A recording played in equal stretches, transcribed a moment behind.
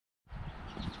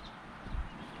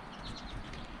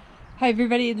Hi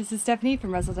everybody, this is Stephanie from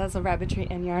Razzledazzlerabbitry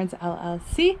and Yarns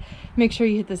LLC. Make sure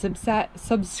you hit the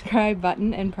subscribe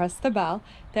button and press the bell.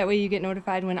 That way you get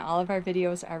notified when all of our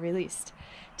videos are released.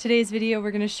 Today's video we're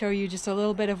going to show you just a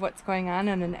little bit of what's going on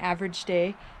an average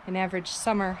day, an average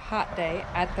summer hot day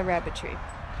at the Rabbitry.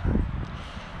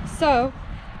 So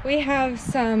we have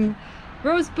some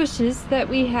rose bushes that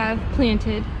we have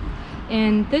planted,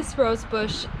 and this rose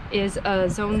bush is a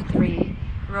Zone 3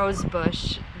 rose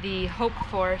bush, the Hope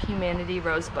for Humanity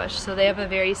rose bush. So they have a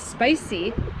very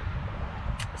spicy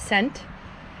scent,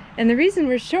 and the reason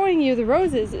we're showing you the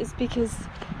roses is because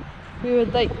we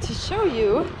would like to show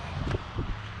you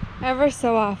ever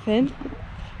so often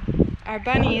our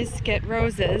bunnies get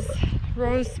rose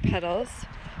petals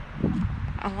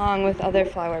along with other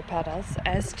flower petals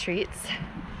as treats.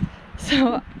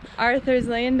 So Arthur's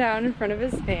laying down in front of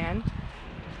his fan,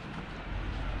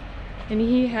 and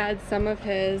he had some of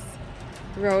his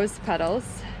rose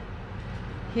petals.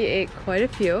 He ate quite a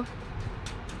few.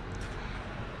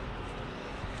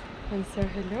 And so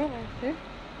hello, Arthur.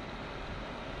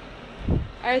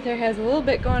 Arthur has a little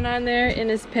bit going on there in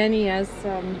his pen. He has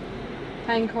some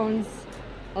pine cones,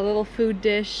 a little food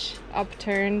dish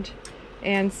upturned,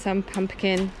 and some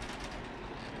pumpkin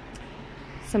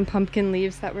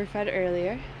leaves that were fed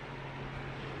earlier.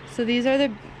 So these are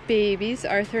the babies,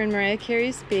 Arthur and Mariah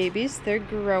Carey's babies. They're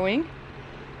growing.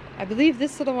 I believe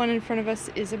this little one in front of us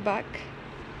is a buck,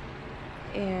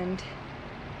 and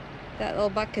that little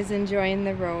buck is enjoying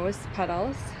the rose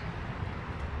petals.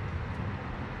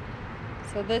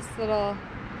 So this little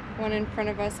one in front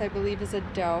of us, I believe, is a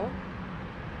doe,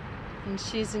 and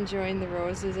she's enjoying the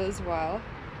roses as well.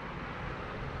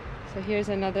 So here's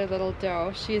another little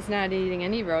doe. She's not eating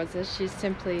any roses. She's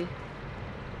simply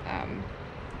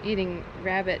eating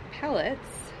rabbit pellets.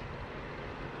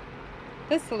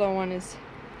 This little one is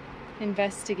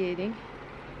investigating.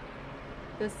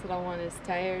 This little one is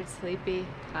tired, sleepy,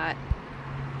 hot.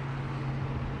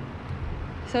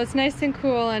 So it's nice and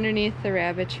cool underneath the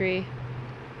Rabbitry.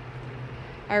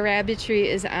 Our Rabbitry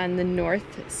is on the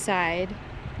north side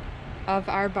of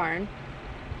our barn,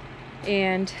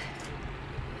 and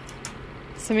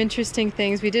some interesting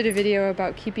things. We did a video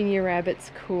about keeping your rabbits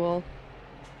cool,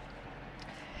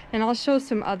 and I'll show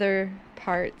some other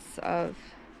parts of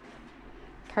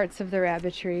the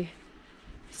Rabbitry.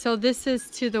 So this is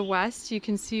to the west. You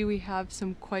can see we have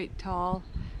some quite tall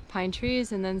pine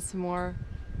trees and then some more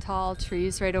tall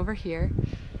trees right over here.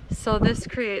 So this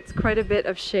creates quite a bit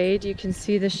of shade. You can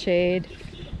see the shade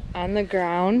on the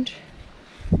ground,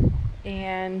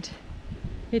 and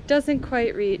it doesn't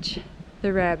quite reach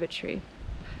the Rabbitry.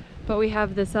 But we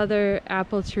have this other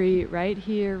apple tree right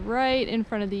here, right in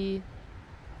front of the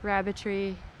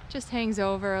Rabbitry. Just hangs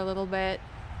over a little bit,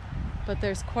 but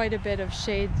there's quite a bit of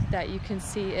shade that you can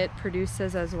see it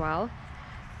produces as well.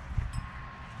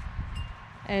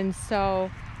 And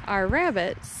so our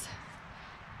rabbits,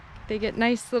 they get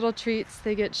nice little treats,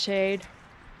 they get shade.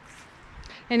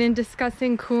 And in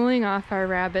discussing cooling off our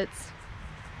rabbits,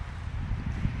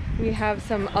 we have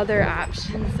some other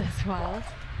options as well.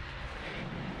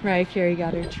 Mariah Carey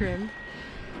got her trim.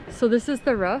 So this is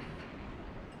the roof,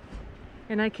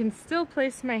 and I can still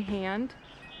place my hand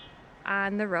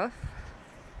on the roof.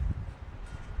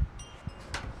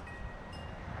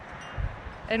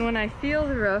 And when I feel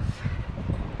the roof,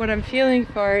 what I'm feeling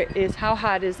for is how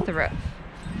hot is the roof.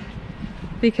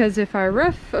 Because if our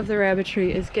roof of the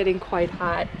Rabbitry is getting quite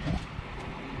hot,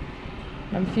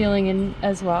 I'm feeling in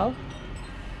as well,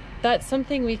 that's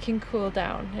something we can cool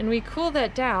down. And we cool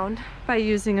that down by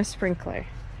using a sprinkler.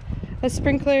 A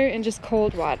sprinkler and just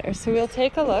cold water. So we'll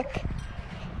take a look.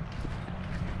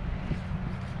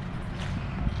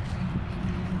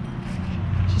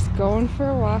 Just going for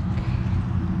a walk.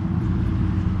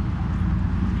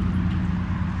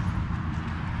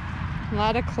 A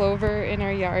lot of clover in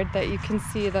our yard that you can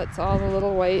see. That's all the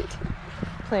little white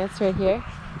plants right here.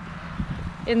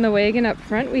 In the wagon up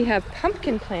front, we have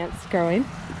pumpkin plants growing,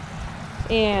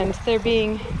 and they're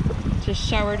being just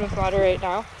showered with water right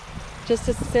now. Just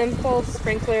a simple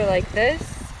sprinkler like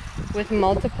this with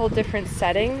multiple different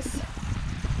settings.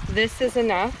 This is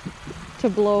enough to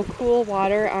blow cool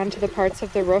water onto the parts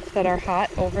of the roof that are hot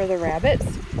over the rabbits,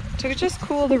 to just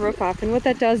cool the roof off. And what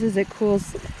that does is it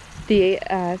cools the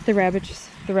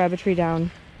Rabbitry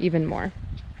down even more.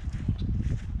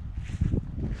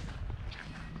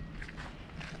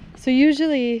 So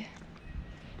usually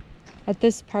at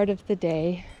this part of the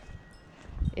day,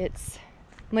 it's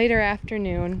later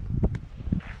afternoon,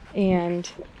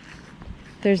 and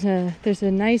there's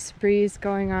a nice breeze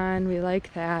going on. We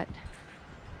like that.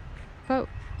 But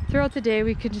throughout the day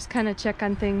we could just kind of check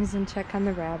on things and check on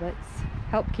the rabbits.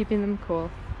 help keeping them cool.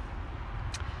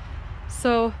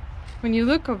 So when you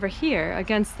look over here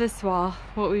against this wall,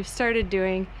 what we've started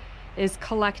doing is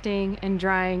collecting and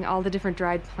drying all the different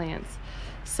dried plants.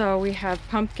 So we have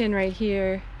pumpkin right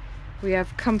here, we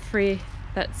have comfrey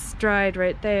that's dried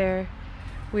right there,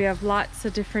 we have lots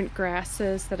of different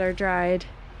grasses that are dried.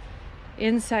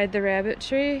 Inside the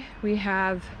rabbitry we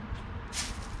have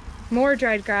more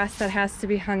dried grass that has to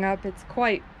be hung up. It's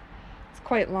quite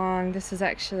long. This is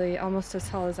actually almost as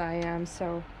tall as I am,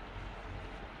 so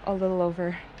a little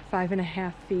over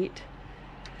 5.5 feet.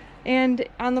 And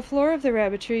on the floor of the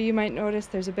rabbitry you might notice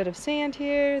there's a bit of sand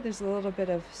here, there's a little bit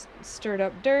of stirred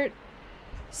up dirt.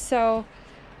 So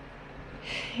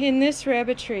in this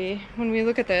rabbitry, when we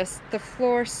look at this, the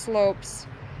floor slopes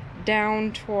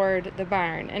down toward the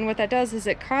barn, and what that does is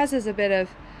it causes a bit of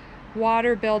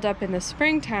water buildup in the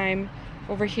springtime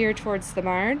over here towards the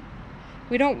barn.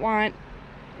 We don't want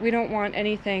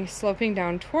anything sloping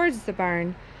down towards the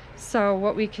barn. So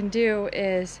what we can do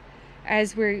is,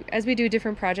 as we do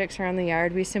different projects around the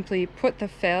yard, we simply put the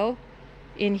fill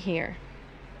in here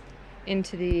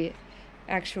into the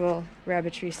actual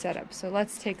rabbitry setup. So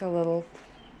let's take a little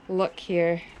look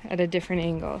here at a different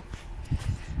angle.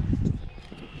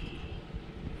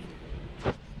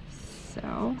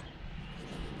 So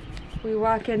we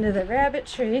walk into the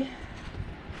rabbitry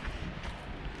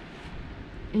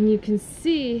and you can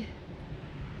see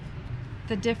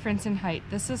the difference in height.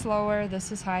 This is lower,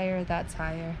 this is higher, that's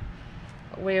higher.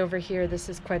 Way over here this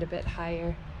is quite a bit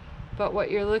higher. But what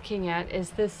you're looking at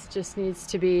is this just needs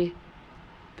to be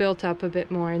built up a bit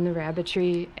more in the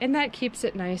rabbitry, and that keeps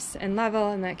it nice and level,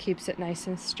 and that keeps it nice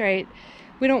and straight.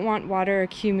 We don't want water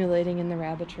accumulating in the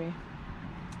rabbitry.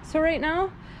 So right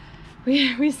now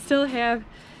we still have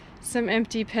some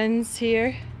empty pens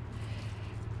here.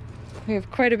 We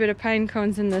have quite a bit of pine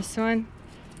cones in this one.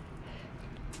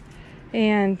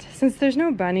 And since there's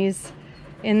no bunnies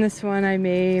in this one, I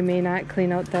may not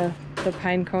clean out the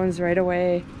pine cones right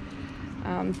away.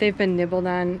 They've been nibbled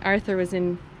on. Arthur was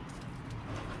in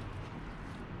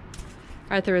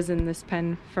this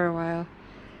pen for a while.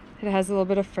 It has a little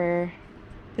bit of fur.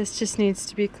 This just needs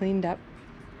to be cleaned up.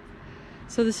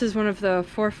 So this is one of the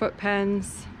 4-foot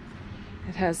pens.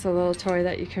 It has a little toy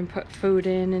that you can put food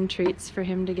in and treats for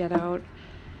him to get out.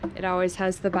 It always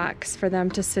has the box for them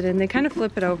to sit in. They kind of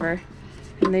flip it over,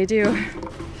 and they do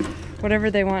whatever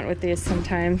they want with these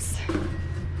sometimes.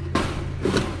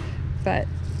 But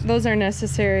those are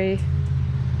necessary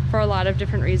for a lot of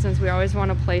different reasons. We always want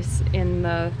a place in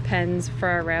the pens for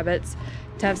our rabbits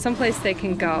to have some place they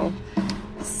can go.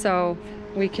 So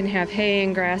we can have hay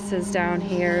and grasses down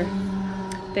here.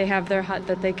 They have their hut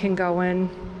that they can go in.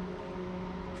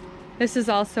 This is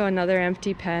also another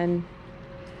empty pen.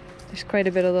 There's quite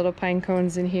a bit of little pine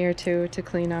cones in here too to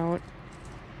clean out.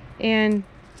 And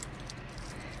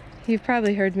you've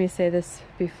probably heard me say this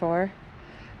before,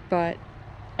 but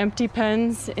empty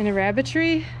pens in a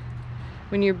rabbitry,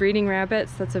 when you're breeding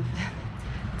rabbits, it's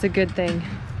a good thing.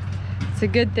 It's a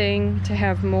good thing to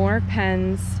have more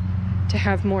pens, to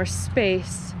have more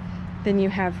space than you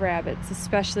have rabbits,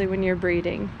 especially when you're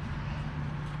breeding.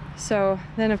 So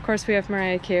then of course we have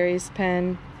Mariah Carey's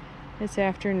pen. It's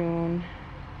afternoon.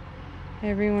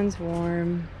 Everyone's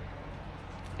warm.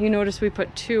 You notice we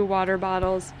put 2 water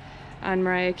bottles on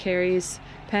Mariah Carey's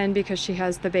pen because she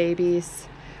has the babies.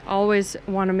 Always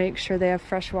want to make sure they have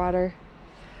fresh water.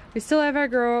 We still have our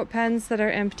grow out pens that are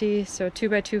empty, so 2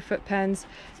 by 2 foot pens.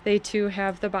 They too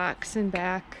have the box in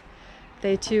back.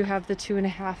 They too have the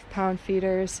 2.5 pound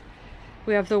feeders.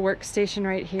 We have the workstation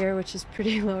right here, which is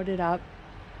pretty loaded up.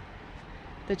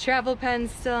 The travel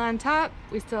pen's still on top.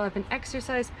 We still have an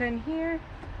exercise pen here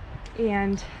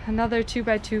and another 2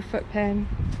 by 2 foot pen.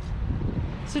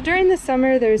 So during the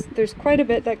summer there's quite a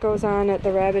bit that goes on at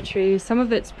the rabbitry. Some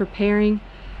of it's preparing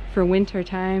for winter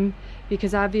time,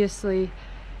 because obviously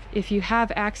if you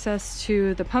have access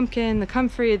to the pumpkin, the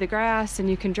comfrey, the grass, and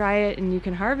you can dry it and you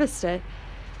can harvest it,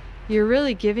 you're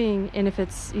really giving, and if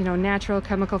it's, you know, natural,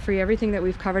 chemical free, everything that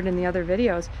we've covered in the other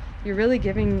videos, you're really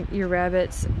giving your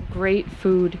rabbits great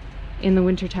food in the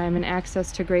wintertime and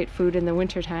access to great food in the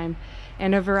wintertime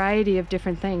and a variety of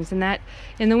different things. And that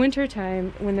in the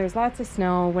wintertime, when there's lots of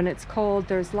snow, when it's cold,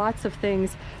 there's lots of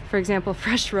things. For example,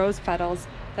 fresh rose petals,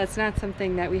 that's not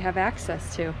something that we have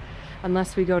access to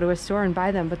unless we go to a store and buy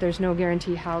them, but there's no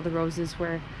guarantee how the roses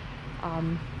were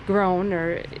grown,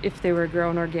 or if they were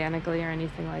grown organically or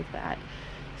anything like that.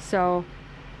 So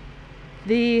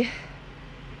the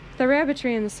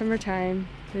rabbitry in the summertime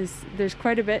there's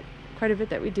quite a bit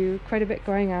that we do, quite a bit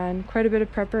going on, quite a bit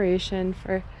of preparation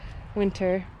for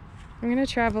winter. I'm gonna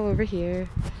travel over here,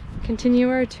 continue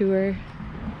our tour.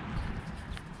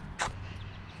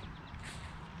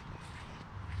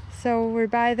 So we're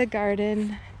by the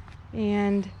garden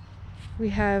and we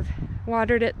have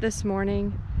watered it this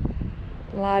morning.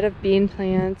 A lot of bean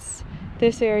plants.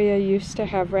 This area used to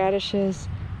have radishes.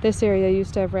 This area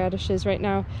used to have radishes. Right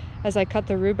now, as I cut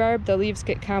the rhubarb, the leaves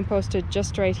get composted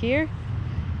just right here.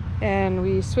 And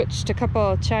we switched a couple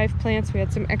of chive plants. We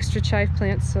had some extra chive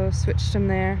plants, so switched them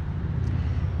there.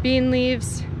 Bean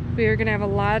leaves. We are gonna have a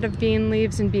lot of bean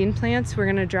leaves and bean plants. We're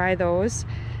gonna dry those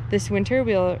this winter,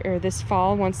 or this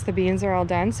fall, once the beans are all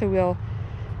done. So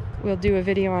we'll do a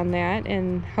video on that,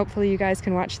 and hopefully you guys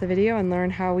can watch the video and learn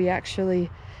how we actually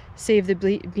save the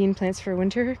bean plants for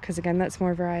winter, because again, that's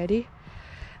more variety.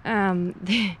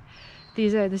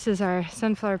 This is our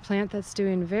sunflower plant that's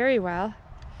doing very well.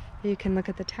 You can look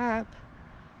at the top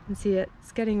and see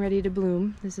it's getting ready to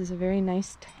bloom. This is a very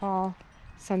nice tall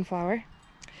sunflower.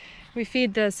 We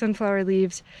feed the sunflower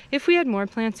leaves. If we had more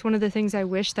plants, one of the things I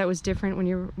wish that was different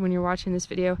when you're watching this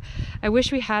video, I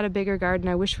wish we had a bigger garden.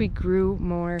 I wish we grew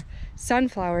more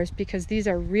sunflowers, because these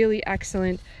are really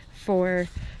excellent for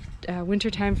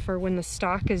wintertime, for when the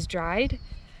stalk is dried.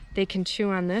 They can chew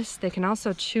on this. They can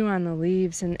also chew on the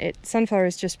leaves, and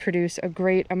sunflowers just produce a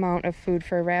great amount of food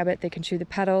for a rabbit. They can chew the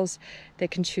petals, they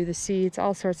can chew the seeds,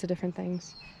 all sorts of different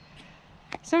things.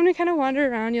 So when we kind of wander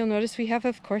around, you'll notice we have,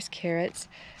 of course, carrots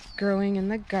growing in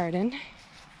the garden.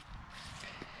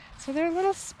 So they're a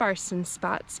little sparse in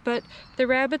spots, but the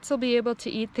rabbits will be able to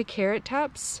eat the carrot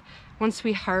tops once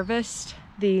we harvest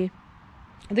the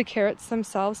carrots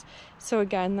themselves. So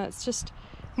again, that's just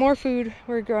more food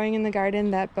we're growing in the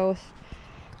garden that both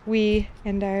we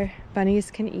and our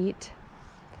bunnies can eat.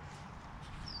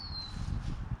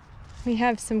 We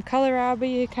have some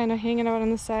kohlrabi kind of hanging out on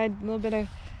the side, a little bit of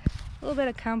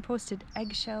composted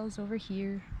eggshells over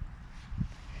here.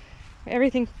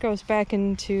 Everything goes back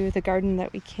into the garden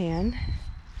that we can.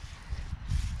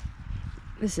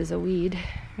 This is a weed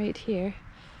right here.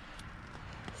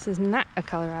 This is not a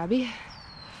kohlrabi.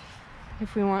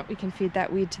 If we want, we can feed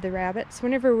that weed to the rabbits.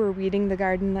 Whenever we're weeding the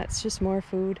garden, that's just more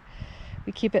food.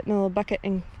 We keep it in a little bucket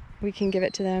and we can give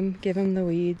it to them, give them the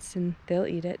weeds, and they'll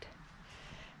eat it.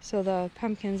 So the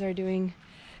pumpkins are doing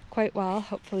quite well.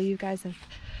 Hopefully you guys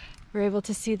were able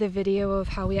to see the video of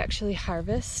how we actually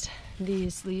harvest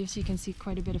these leaves. You can see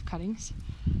quite a bit of cuttings.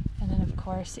 And then of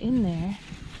course in there,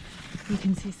 you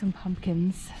can see some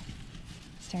pumpkins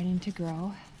starting to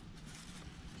grow.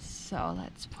 So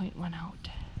let's point one out.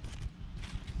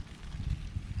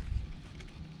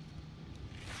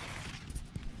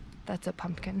 That's a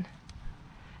pumpkin.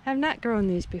 I've not grown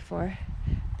these before.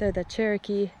 They're the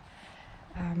Cherokee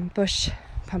bush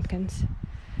pumpkins,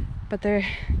 but they're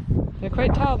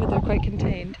quite tall, but they're quite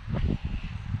contained.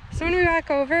 So when we walk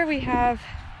over, we have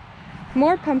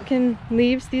more pumpkin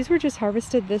leaves. These were just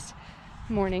harvested this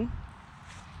morning,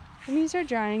 and these are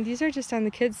drying. These are just on the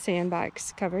kids'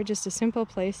 sandbox cover, just a simple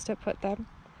place to put them.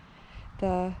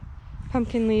 The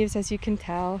pumpkin leaves, as you can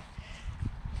tell,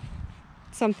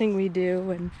 something we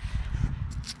do, and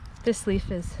this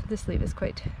leaf is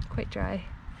quite dry,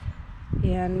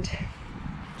 and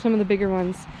some of the bigger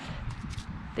ones,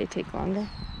 they take longer.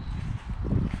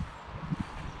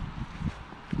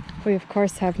 We of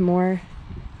course have more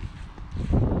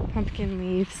pumpkin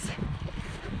leaves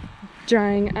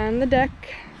drying on the deck.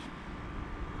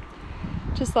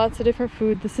 Just lots of different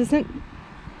food. This isn't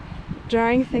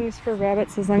drying things for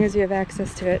rabbits as long as you have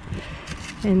access to it,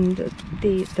 and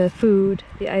the food,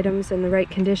 the items in the right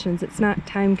conditions. It's not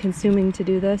time consuming to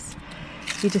do this.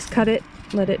 You just cut it,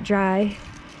 let it dry,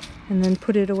 and then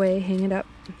put it away, hang it up,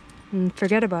 and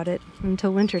forget about it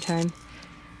until winter time.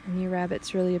 And your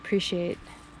rabbits really appreciate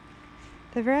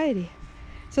the variety.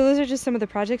 So those are just some of the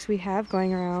projects we have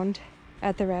going around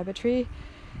at the Rabbitry.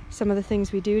 Some of the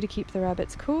things we do to keep the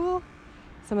rabbits cool.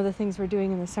 Some of the things we're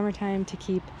doing in the summertime to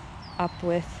keep up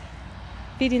with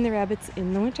feeding the rabbits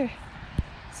in the winter.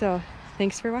 So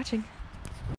thanks for watching.